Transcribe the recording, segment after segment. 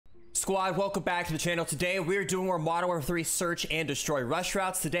Squad, welcome back to the channel. Today we're doing more Modern Warfare 3 search and destroy rush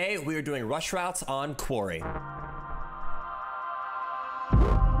routes. Today we are doing rush routes on QUARRY.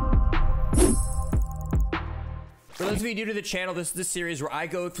 For those of you new to the channel, this is the series where I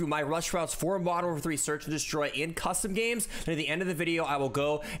go through my rush routes for Modern Warfare 3 search and destroy in custom games, and at the end of the video I will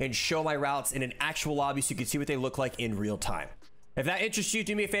go and show my routes in an actual lobby so you can see what they look like in real time. If that interests you,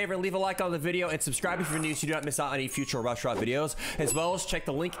 do me a favor and leave a like on the video and subscribe if you're new so you do not miss out on any future rush route videos, as well as check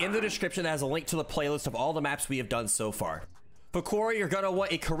the link in the description that has a link to the playlist of all the maps we have done so far. For QUARRY, you're gonna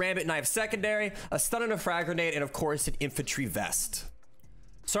want a karambit knife secondary, a stun and a frag grenade, and of course an infantry vest.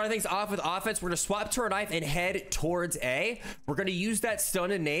 Starting things off with offense, we're gonna swap to our knife and head towards A. We're gonna use that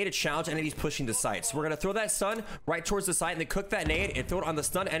stun and nade to challenge enemies pushing the site. So we're gonna throw that stun right towards the site and then cook that nade and throw it on the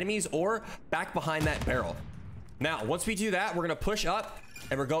stun enemies or back behind that barrel. Now, once we do that, we're gonna push up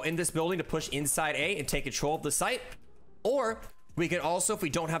and we're going in this building to push inside A and take control of the site. Or we can also, if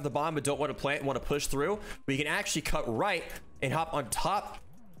we don't have the bomb but don't want to plant and want to push through, we can actually cut right and hop on top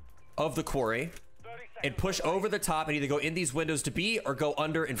of the QUARRY and push over the top and either go in these windows to B or go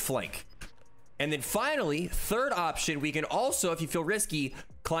under and flank. And then finally, third option, we can also, if you feel risky,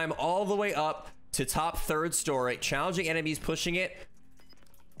 climb all the way up to top third story, challenging enemies, pushing it,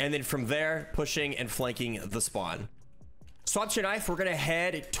 and then from there, pushing and flanking the spawn. Swap your knife, we're gonna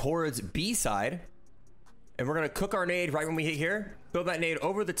head towards B side, and we're gonna cook our nade right when we hit here, throw that nade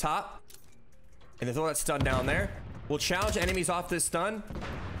over the top, and then throw that stun down there. We'll challenge enemies off this stun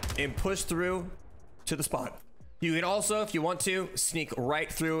and push through to the spot. You can also, if you want to, sneak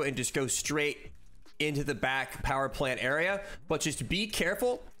right through and just go straight into the back power plant area, but just be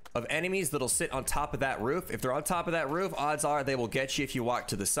careful of enemies that'll sit on top of that roof. If they're on top of that roof, odds are they will get you if you walk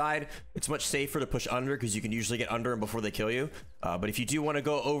to the side. It's much safer to push under because you can usually get under them before they kill you. But if you do want to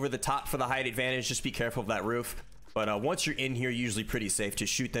go over the top for the height advantage, just be careful of that roof. But once you're in here, usually pretty safe to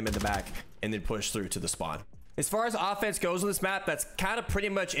shoot them in the back and then push through to the spawn. As far as offense goes on this map, that's kind of pretty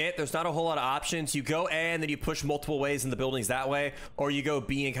much it. There's not a whole lot of options. You go A and then you push multiple ways in the buildings that way, or you go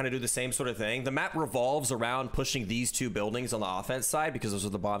B and kind of do the same sort of thing. The map revolves around pushing these two buildings on the offense side because those are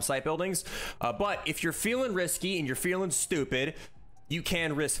the bomb site buildings. But if you're feeling risky and you're feeling stupid, you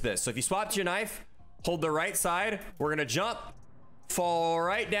can risk this. So if you swap to your knife, hold the right side, we're gonna jump, fall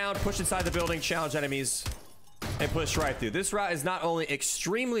right down, push inside the building, challenge enemies, and push right through. This route is not only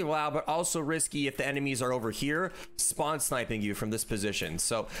extremely loud, but also risky if the enemies are over here spawn sniping you from this position.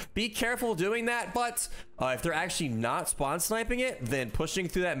 So be careful doing that, but if they're actually not spawn sniping it, then pushing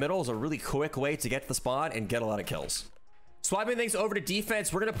through that middle is a really quick way to get to the spawn and get a lot of kills. Swapping things over to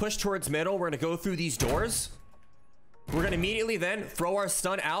defense, we're gonna push towards middle. We're gonna go through these doors. We're gonna immediately then throw our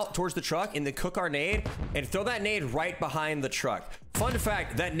stun out towards the truck and then cook our nade and throw that nade right behind the truck. Fun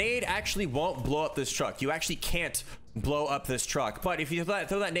fact, that nade actually won't blow up this truck. You actually can't blow up this truck. But if you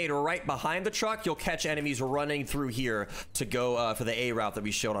throw that nade right behind the truck, you'll catch enemies running through here to go for the A route that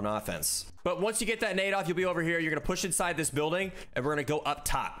we showed on offense. But once you get that nade off, you'll be over here. You're gonna push inside this building and we're gonna go up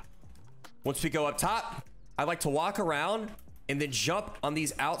top. Once we go up top, I like to walk around and then jump on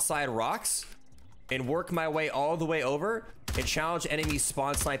these outside rocks and work my way all the way over and challenge enemies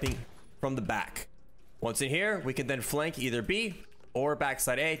spawn sniping from the back. Once in here, we can then flank either B or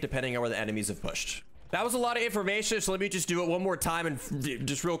backside A, depending on where the enemies have pushed. That was a lot of information, so let me just do it one more time and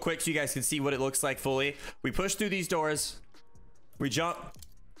just real quick so you guys can see what it looks like fully. We push through these doors, we jump,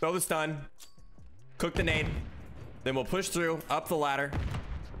 throw the stun, cook the nade, then we'll push through, up the ladder,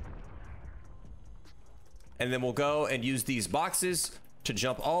 and then we'll go and use these boxes to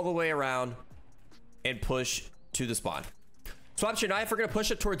jump all the way around and push to the spawn. Swap your knife, we're gonna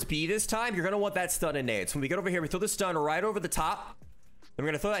push it towards B this time. You're gonna want that stun and nade. So when we get over here, we throw the stun right over the top. Then we're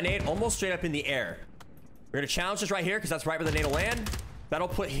gonna throw that nade almost straight up in the air. We're gonna challenge this right here because that's right where the nade will land. That'll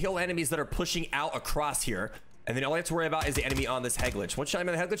heal enemies that are pushing out across here. And then all you have to worry about is the enemy on this head glitch. Once you're on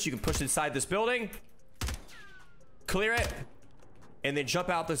the head glitch, you can push inside this building, clear it, and then jump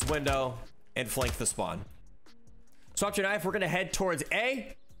out this window and flank the spawn. Swap your knife, we're gonna head towards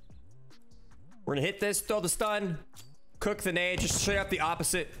A. We're gonna hit this, throw the stun, cook the nade, just straight up the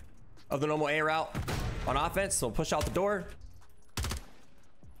opposite of the normal A route on offense. So we'll push out the door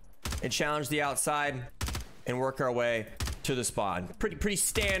and challenge the outside and work our way to the spawn. Pretty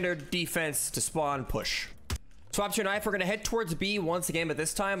standard defense to spawn push. Swap your knife, we're gonna head towards B once again, but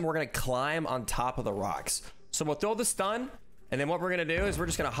this time we're gonna climb on top of the rocks. So we'll throw the stun, and then what we're gonna do is we're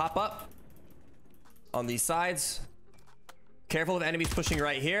just gonna hop up on these sides. Careful of enemies pushing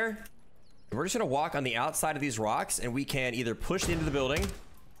right here. We're just gonna walk on the outside of these rocks and we can either push into the building,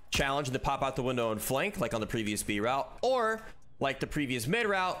 challenge and then pop out the window and flank like on the previous B route, or like the previous mid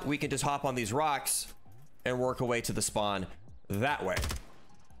route, we can just hop on these rocks and work our way to the spawn that way.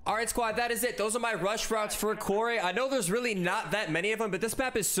 All right, squad, that is it. Those are my rush routes for QUARRY. I know there's really not that many of them, but this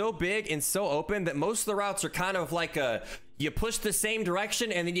map is so big and so open that most of the routes are kind of like you push the same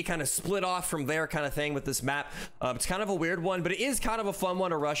direction and then you kind of split off from there kind of thing with this map. It's kind of a weird one, but it is kind of a fun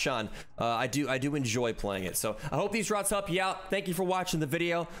one to rush on. I do enjoy playing it. So I hope these routes help you out. Thank you for watching the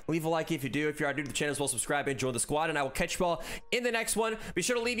video. Leave a like if you do. If you are new to the channel as well, subscribe and join the squad, and I will catch you all in the next one. Be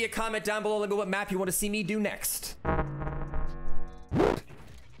sure to leave me a comment down below. Let me know what map you want to see me do next.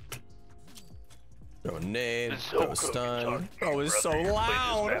 Throw a nade, throw a stun. Oh, it's so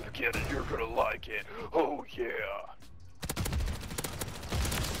loud. Play this map again and you're gonna like it. Oh yeah.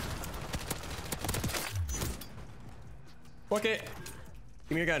 Book it.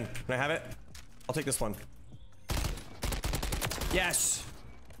 Give me your gun. Can I have it? I'll take this one. Yes.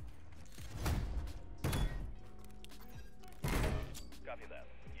 Copy that.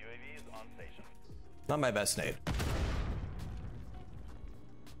 UAV is on station. Not my best nade.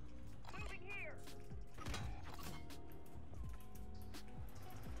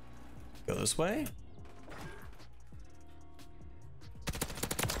 Go this way.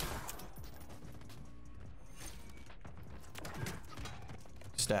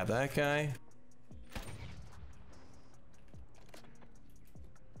 Stab that guy.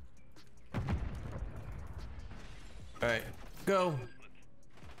 All right, go.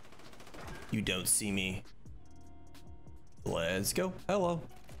 You don't see me. Let's go. Hello.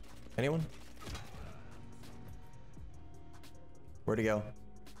 Anyone? Where'd he go?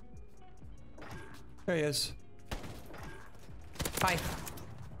 There he is. Hi.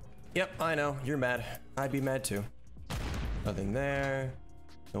 Yep, I know. You're mad. I'd be mad too. Nothing there.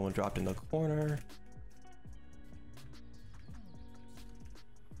 No one dropped in the corner.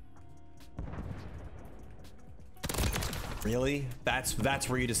 Really? That's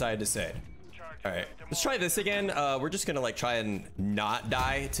where you decided to say it. All right, let's try this again. We're just gonna like try and not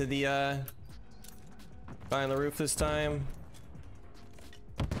die to the guy on the roof this time.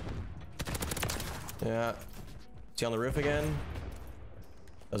 Yeah. Is he on the roof again?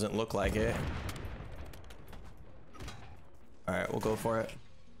 Doesn't look like it. All right, we'll go for it.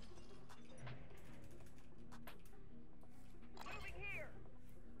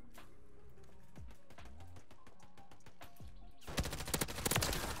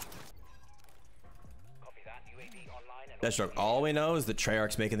 That's joke. All we know is that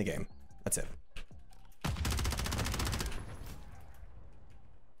Treyarch's making the game. That's it.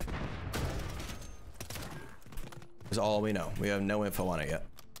 That's all we know. We have no info on it yet.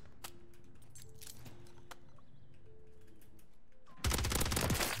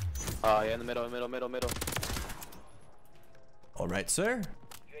 Yeah, in the middle. All right, sir.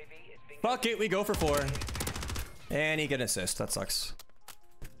 Fuck it, we go for 4. And he can assist. That sucks.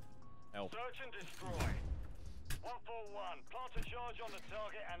 Search and destroy. 141. Plant a charge on the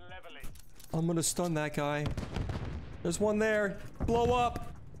target and level it. I'm gonna stun that guy. There's one there. Blow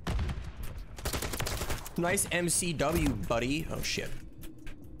up. Nice MCW, buddy. Oh shit.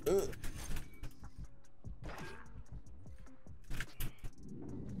 Ugh.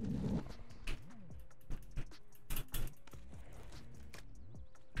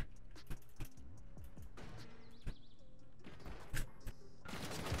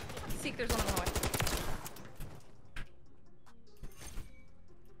 Seek, there's one on the way.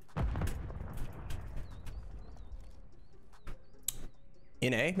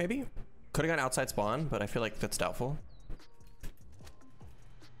 In A, maybe? Could have gone outside spawn, but I feel like that's doubtful.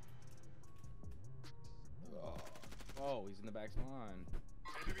 Oh, he's in the back line.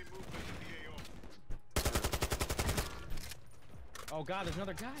 Oh god, there's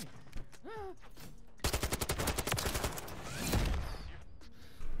another guy.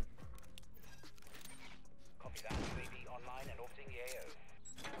 Copy that. UAV online and orbiting the AO.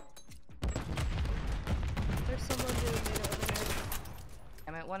 There's someone doing it over there.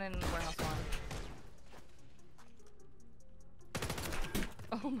 I'm at one in warehouse 1.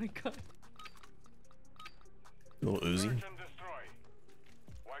 Oh my god. Little Uzi. Search and destroy.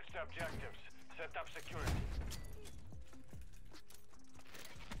 Watch the objectives. Set up security.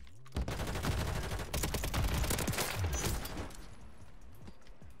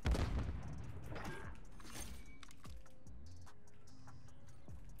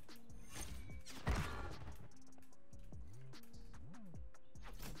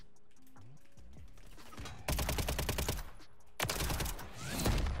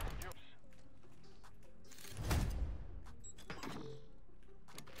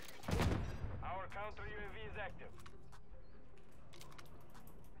 Our counter UAV is active.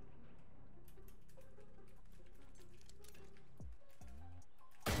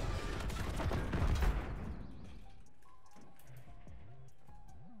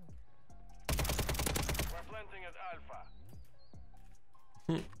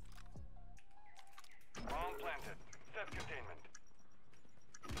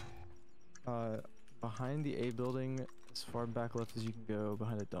 behind the A building, as far back left as you can go,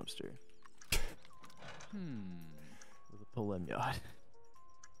 behind a dumpster. With a Polem yacht.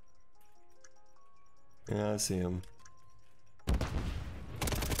 Yeah, I see him.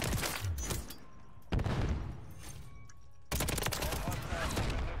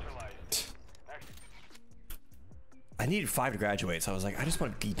 I needed 5 to graduate, so I was like, I just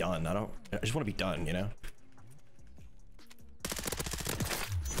want to be done. I just want to be done, you know?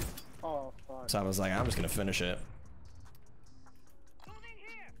 Oh, fuck. So I was like, I'm just gonna finish it.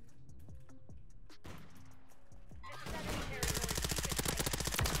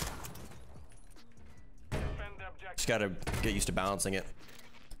 Just gotta get used to balancing it.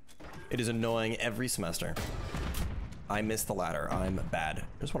 It is annoying every semester. I missed the ladder. I'm bad.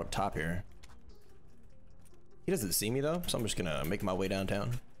 There's one up top here. He doesn't see me though, so I'm just gonna make my way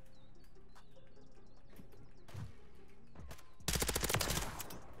downtown.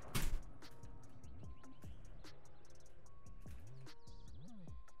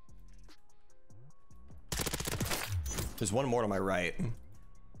 There's one more to my right.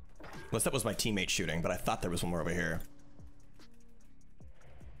 Unless that was my teammate shooting, but I thought there was one more over here.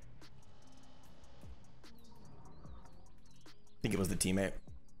 I think it was the teammate.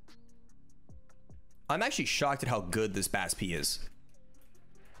 I'm actually shocked at how good this BAS-P is.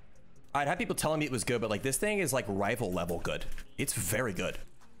 I'd have people telling me it was good, but like this thing is like rival level good. It's very good.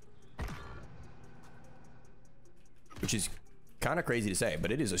 Which is kind of crazy to say,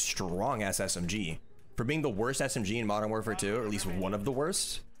 but it is a strong ass SMG. For being the worst SMG in Modern Warfare 2, or at least one of the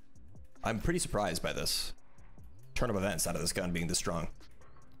worst, I'm pretty surprised by this turn of events out of this gun being this strong.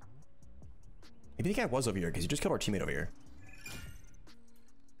 Maybe the guy was over here because he just killed our teammate over here.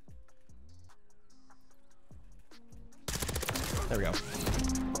 There we go.